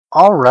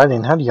Alrighty,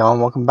 and howdy y'all,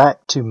 and welcome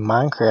back to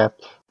Minecraft.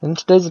 In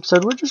today's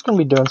episode, we're just going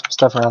to be doing some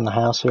stuff around the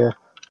house here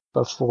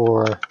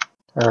for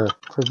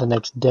the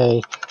next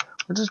day.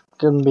 We're just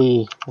going to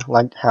be,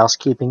 like,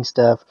 housekeeping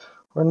stuff.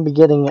 We're going to be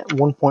getting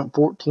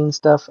 1.14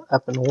 stuff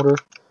up in order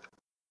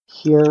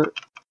here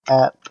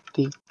at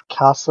the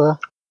casa.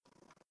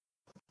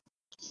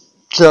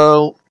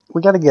 So,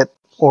 we got to get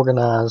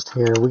organized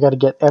here. We got to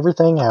get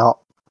everything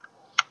out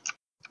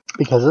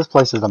because this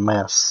place is a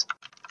mess.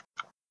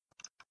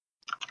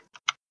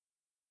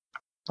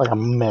 Like a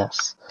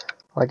mess.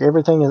 Like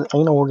everything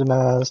ain't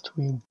organized.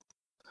 We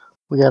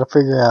got to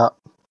figure out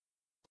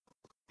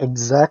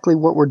exactly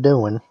what we're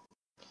doing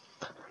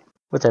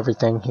with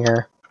everything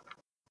here,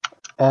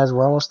 as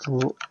we're almost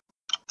to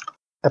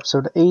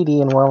episode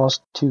 80 and we're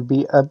almost to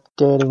be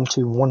updating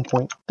to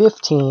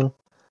 1.15.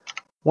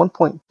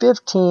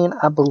 1.15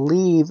 I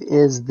believe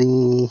is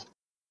the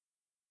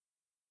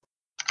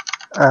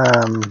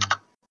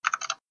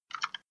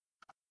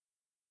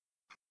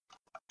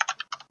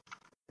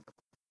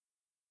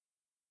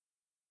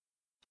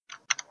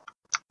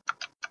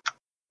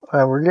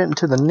we're getting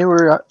to the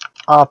newer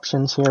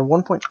options here.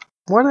 What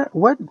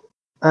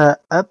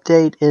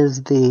update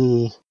is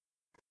the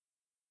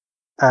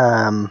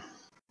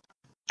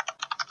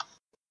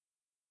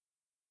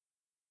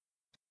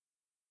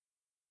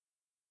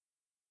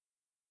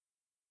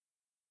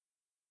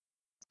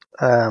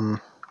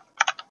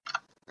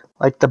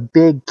like the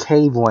big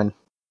cave one?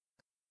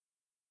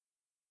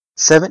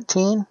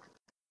 17?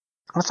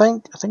 I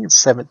think it's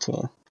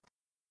 17.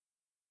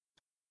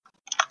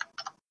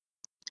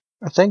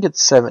 I think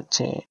it's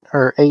 17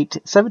 or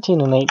 18, 17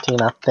 and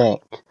 18, I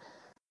think.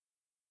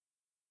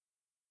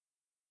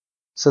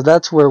 So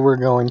that's where we're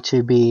going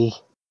to be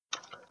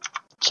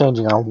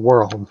changing our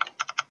world.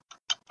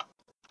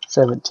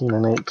 17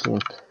 and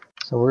 18.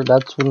 So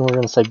that's when we're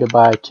going to say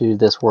goodbye to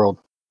this world.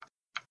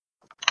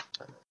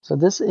 So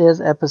this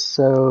is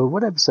episode,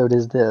 what episode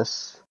is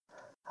this?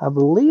 I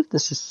believe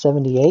this is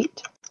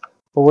 78.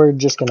 But we're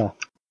just going to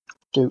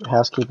do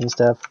housekeeping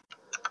stuff.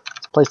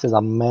 This place is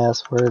a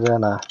mess. We're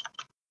going to,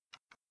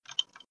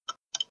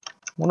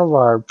 one of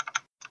our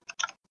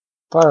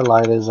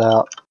firelight is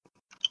out.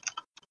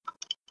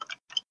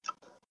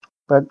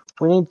 But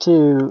we need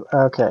to,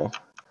 okay.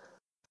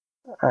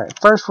 Alright,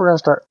 first we're going to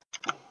start,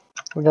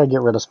 we got to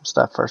get rid of some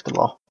stuff first of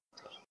all.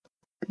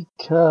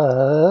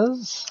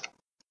 Because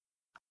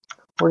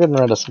we're getting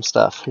rid of some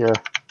stuff here.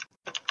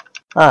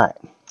 Alright.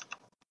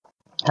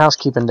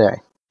 Housekeeping day.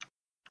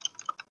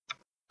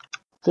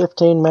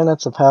 15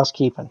 minutes of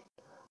housekeeping.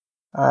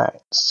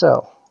 Alright,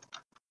 so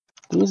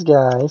these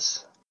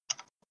guys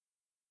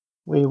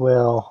we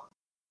will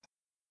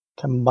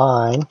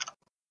combine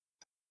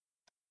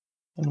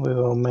and we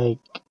will make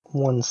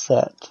one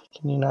set.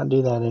 Can you not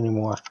do that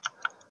anymore?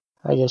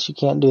 I guess you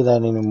can't do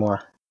that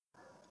anymore.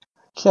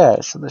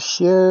 Okay, so the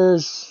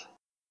shears,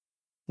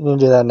 you need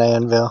to do that in the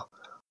anvil.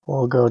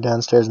 We'll go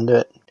downstairs and do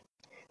it.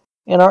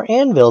 In our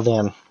anvil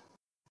then,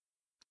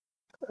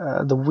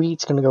 the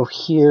wheat's going to go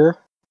here.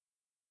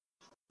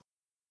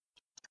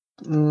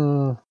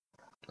 The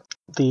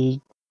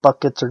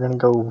buckets are going to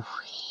go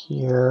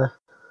here.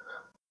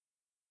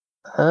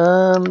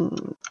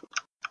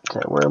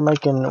 Okay, we're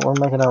making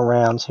our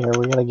rounds here.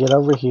 We're going to get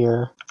over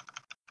here.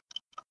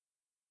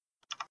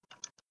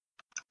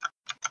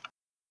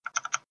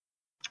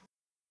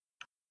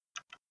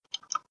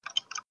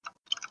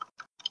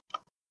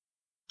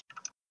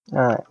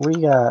 Alright,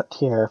 we got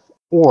here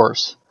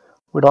ores.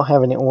 We don't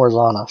have any ores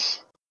on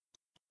us.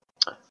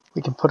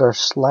 We can put our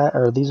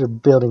these are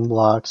building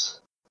blocks.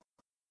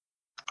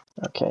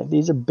 Okay,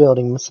 these are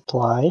building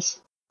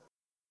supplies.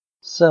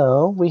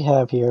 So, we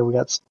have here, we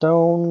got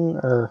stone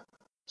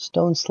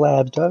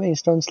slabs. Do I have any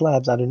stone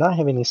slabs? I do not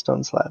have any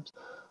stone slabs.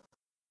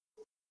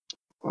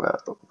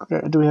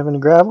 Do we have any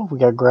gravel? We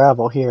got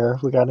gravel here.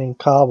 We got any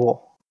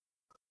cobble?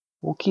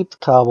 We'll keep the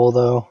cobble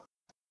though.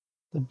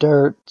 The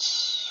dirt,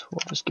 we'll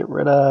just get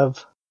rid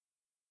of.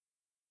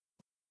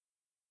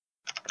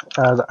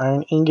 The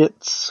iron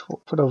ingots,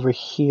 we'll put over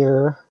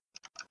here.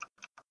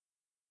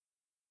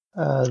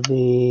 I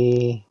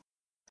don't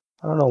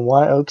know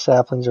why oak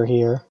saplings are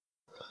here.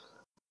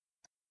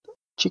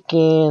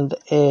 Chicken, the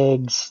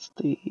eggs,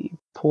 the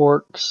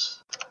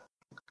porks.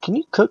 Can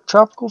you cook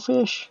tropical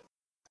fish?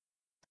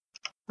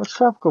 What's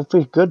tropical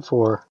fish good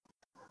for?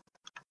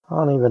 I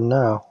don't even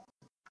know.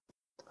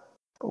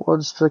 But we'll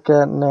just stick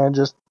that in there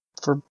just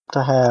to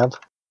have.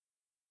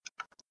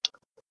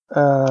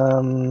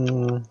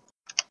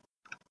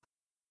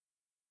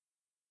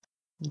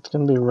 It's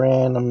gonna be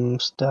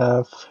random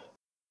stuff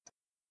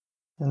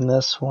in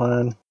this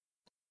one.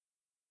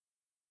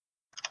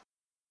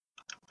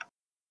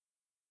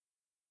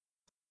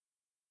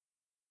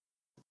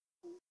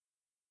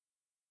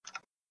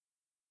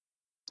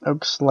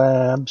 Oak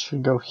slabs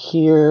should go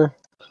here.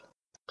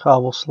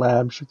 Cobble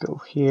slabs should go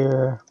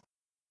here.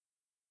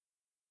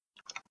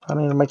 I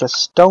need to make a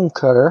stone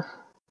cutter.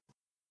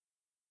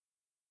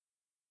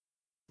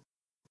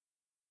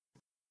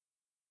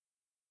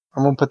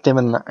 I'm gonna put them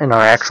in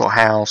our actual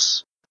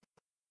house.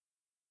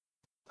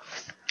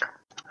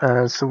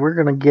 So we're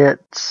gonna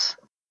get.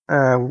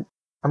 I'm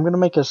gonna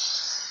make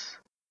us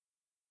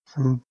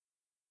some.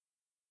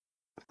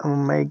 I'm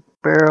gonna make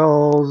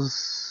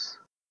barrels.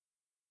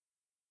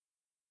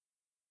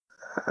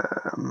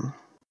 Um,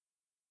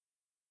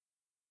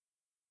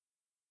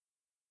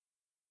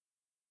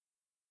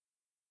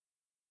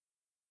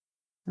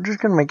 I'm just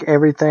gonna make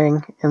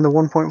everything in the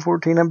 1.14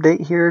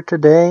 update here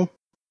today.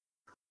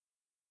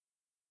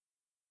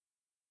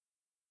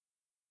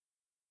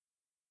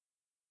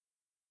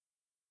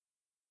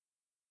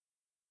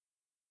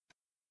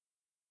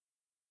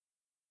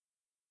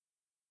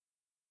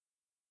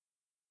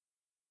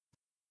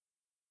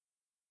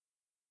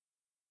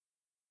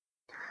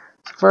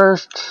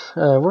 First,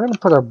 we're gonna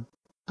put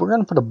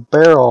a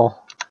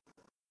barrel.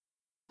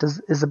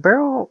 Is a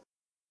barrel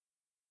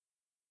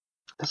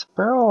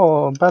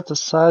about the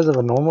size of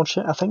a normal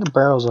chest? I think a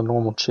barrel is a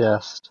normal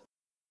chest.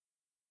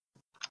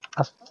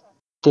 I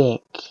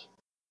think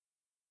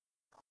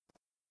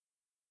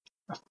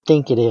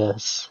it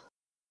is.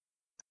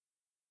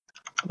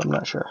 But I'm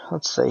not sure.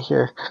 Let's see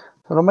here.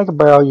 So to make a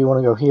barrel, you want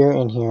to go here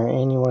and here,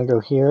 and you want to go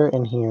here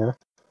and here,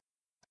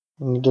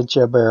 and you get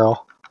you a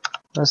barrel.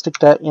 I'm gonna stick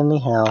that in the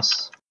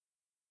house.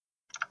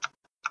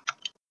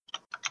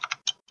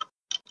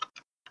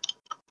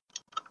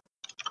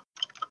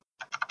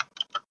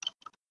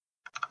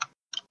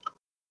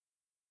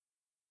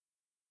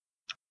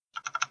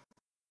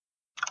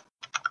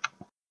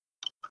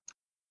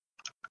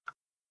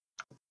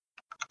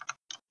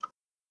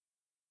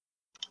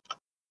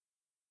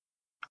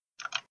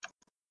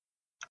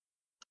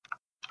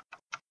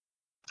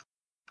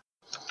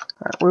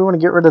 Alright, we want to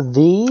get rid of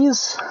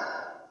these.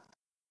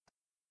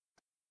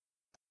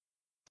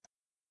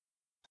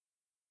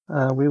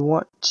 We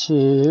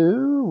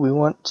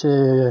want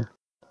to,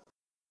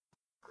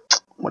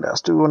 what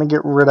else do we want to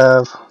get rid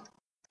of?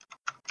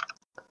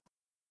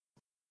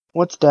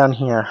 What's down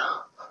here?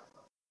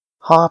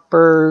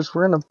 Hoppers.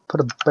 We're going to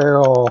put a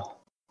barrel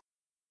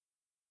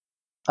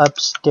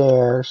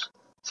upstairs.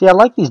 See, I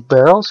like these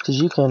barrels because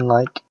you can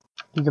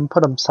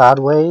put them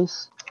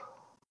sideways,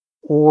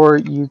 or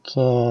you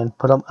can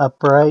put them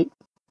upright,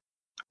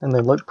 and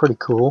they look pretty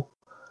cool.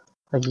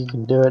 Like, you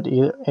can do it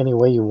any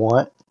way you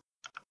want.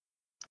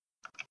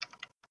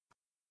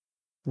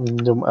 You can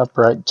do them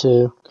upright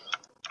too.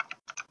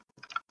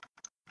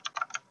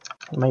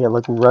 Make it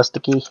look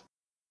rusticy.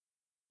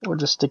 We'll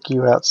just stick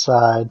you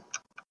outside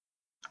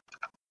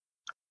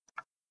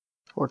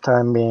for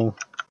time being.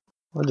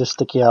 We'll just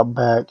stick you out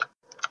back.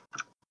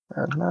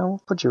 Or no,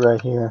 we'll put you right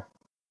here.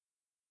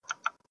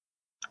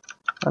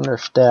 Under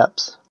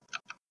steps.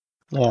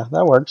 Yeah,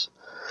 that works.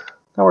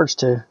 That works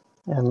too.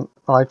 And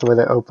I like the way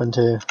they open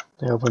too.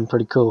 They open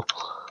pretty cool.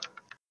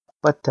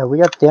 But we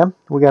got them.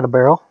 We got a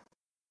barrel.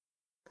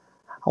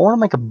 I want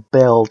to make a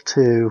bell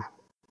too.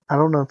 I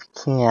don't know if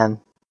you can.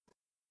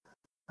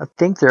 I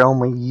think they're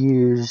only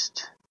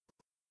used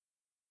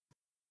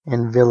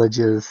in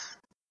villages.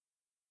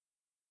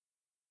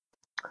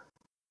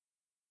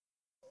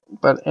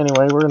 But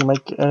anyway, we're going to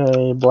make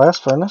a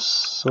blast furnace.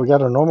 So we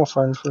got our normal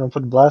furnace. We're going to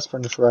put the blast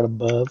furnace right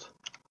above.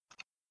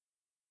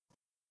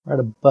 Right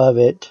above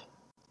it.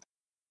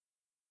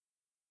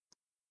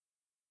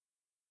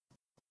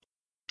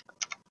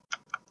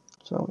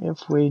 So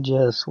if we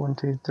just 1,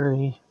 2,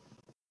 3,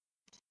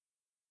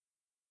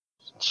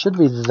 should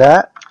be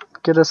that.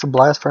 Get us a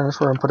blast furnace.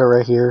 We're going to put it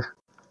right here.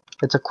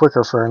 It's a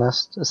quicker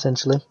furnace,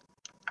 essentially.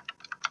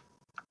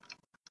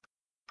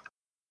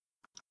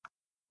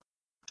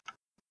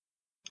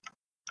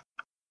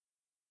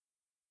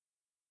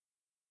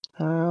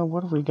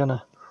 What are we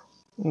gonna?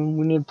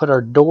 We need to put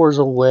our doors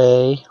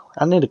away.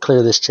 I need to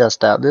clear this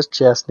chest out. This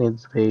chest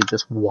needs to be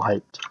just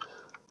wiped.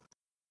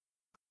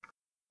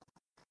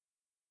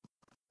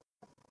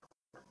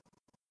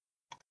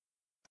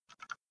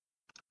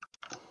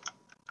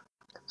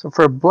 So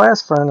for a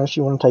blast furnace,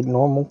 you want to take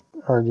normal,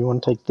 or you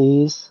want to take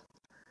these,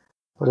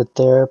 put it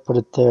there,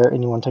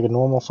 and you want to take a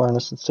normal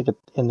furnace and stick it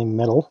in the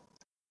middle.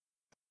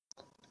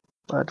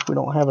 But we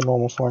don't have a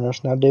normal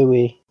furnace now, do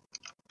we?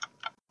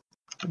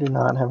 We do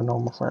not have a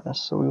normal furnace,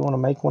 so we want to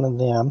make one of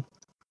them.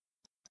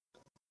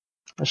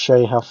 I'll show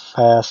you how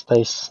fast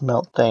they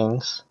smelt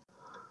things.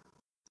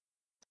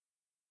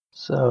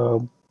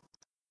 So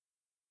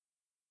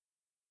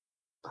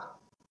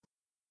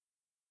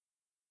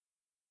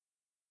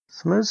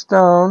smooth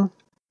stone.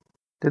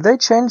 Did they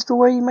change the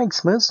way you make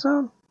smooth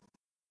stone?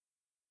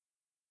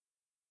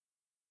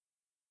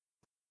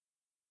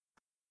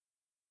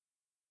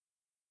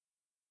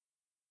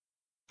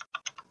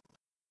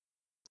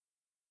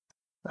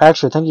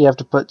 Actually, I think you have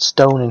to put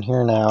stone in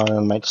here now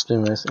and make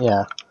smooth.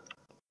 Yeah.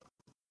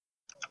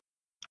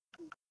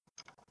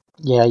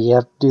 Yeah, you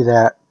have to do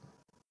that.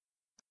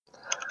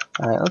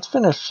 Alright, let's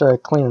finish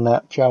cleaning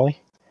up, shall we?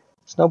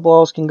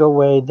 Snowballs can go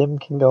away, them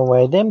can go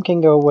away, them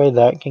can go away,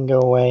 that can go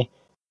away,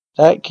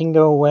 that can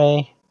go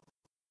away,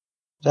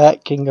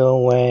 that can go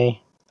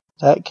away,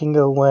 that can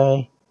go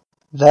away,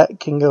 that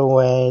can go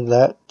away,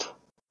 that...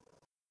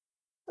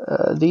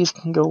 these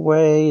can go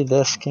away,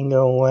 this can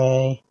go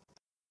away,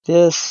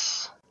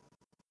 this...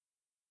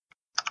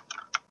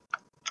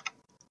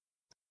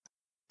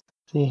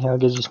 See how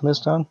it gives you smooth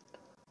stone?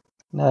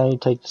 Now you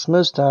take the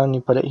smooth stone,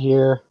 you put it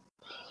here,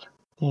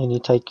 and you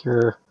take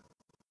your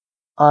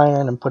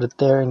iron and put it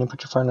there, and you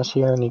put your furnace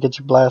here, and you get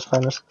your blast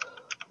furnace.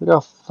 Look how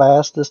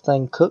fast this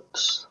thing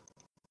cooks.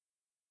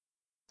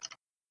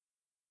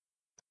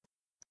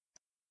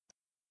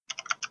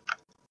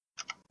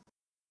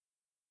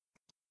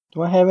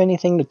 Do I have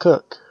anything to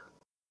cook?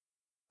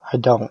 I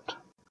don't.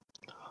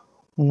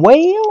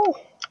 Well,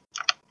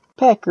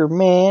 Packer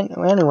man.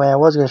 Anyway, I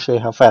was going to show you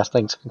how fast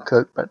things can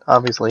cook, but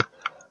obviously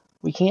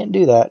we can't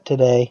do that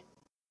today.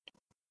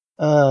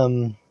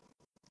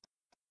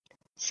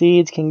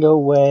 Seeds can go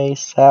away.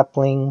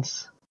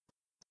 Saplings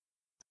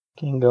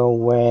can go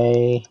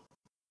away.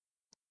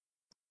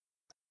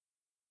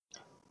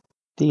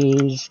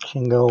 These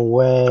can go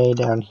away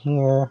down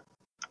here.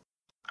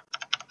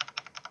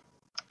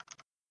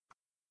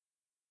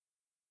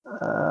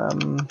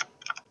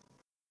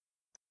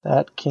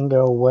 That can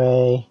go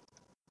away.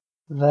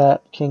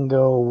 That can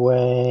go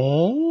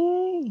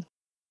away.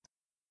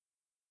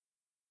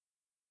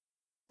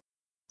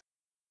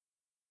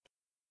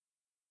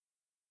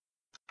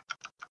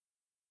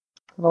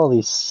 Look at all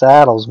these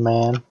saddles,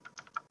 man.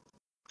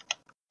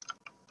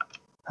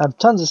 I have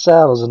tons of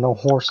saddles and no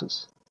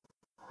horses.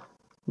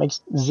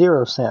 Makes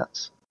 0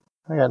 sense.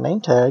 I got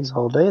name tags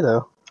all day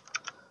though.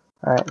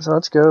 Alright, so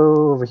let's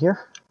go over here.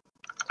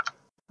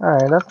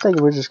 Alright, I think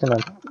we're just gonna...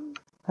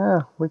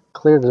 we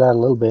cleared it out a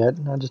little bit.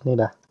 I just need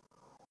to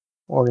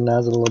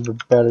organize it a little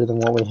bit better than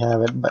what we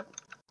have it, but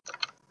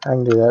I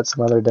can do that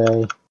some other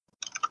day.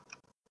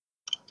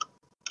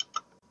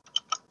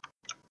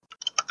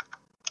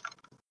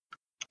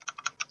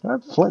 I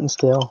have flint and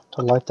steel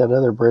to light that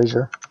other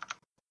brazier.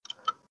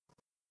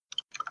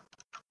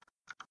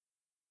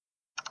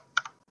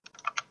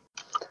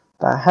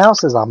 The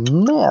house is a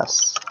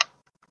mess,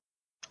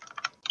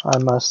 I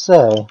must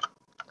say.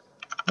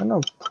 I'm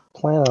going to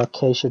plant an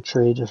acacia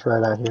tree just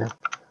right out here.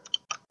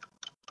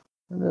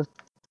 I'm going to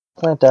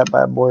plant that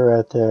bad boy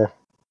right there.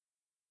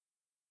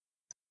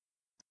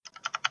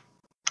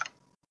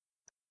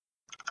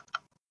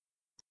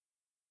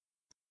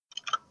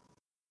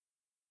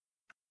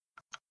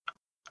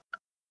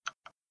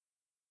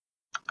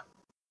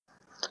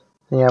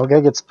 Yeah, we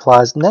gotta get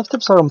supplies. Next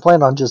episode, I'm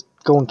planning on just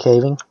going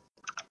caving,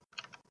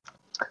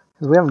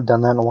 because we haven't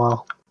done that in a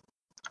while.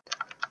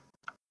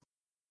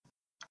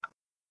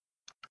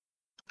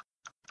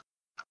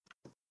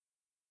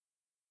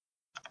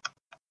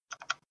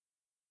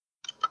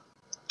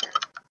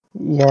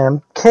 Yeah,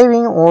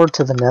 caving or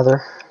to the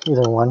nether,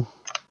 either one.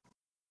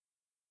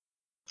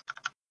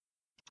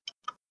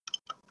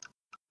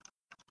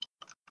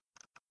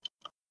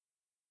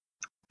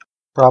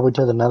 Probably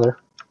to the nether.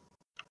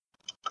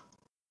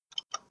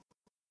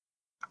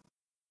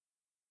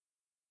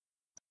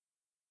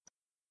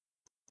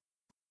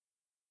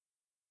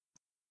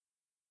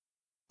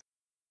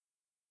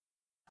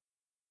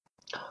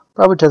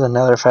 Probably to the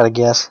nether if I had to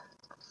guess.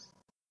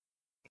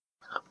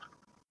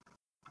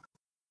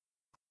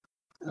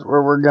 Is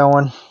where we're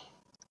going.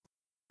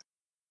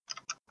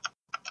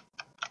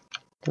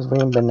 Because we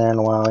haven't been there in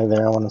a while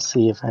either. I want to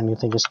see if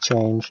anything has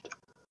changed.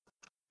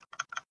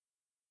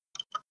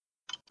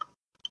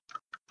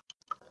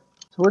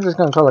 So we're just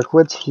going to call it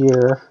quits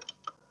here.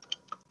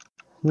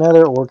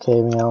 Nether or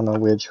caving, I don't know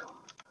which.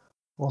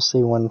 We'll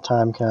see when the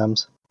time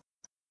comes.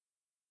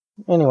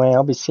 Anyway,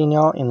 I'll be seeing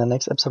y'all in the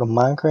next episode of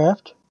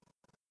Minecraft.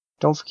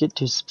 Don't forget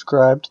to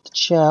subscribe to the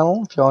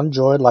channel if y'all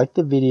enjoyed, like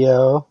the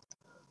video.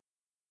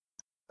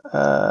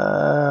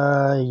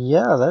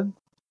 Yeah, that'd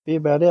be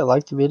about it.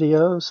 Like the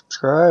video,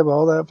 subscribe,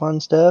 all that fun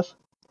stuff.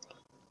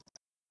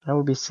 I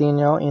will be seeing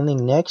y'all in the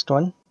next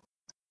one.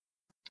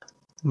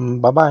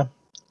 Bye-bye,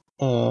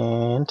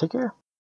 and take care.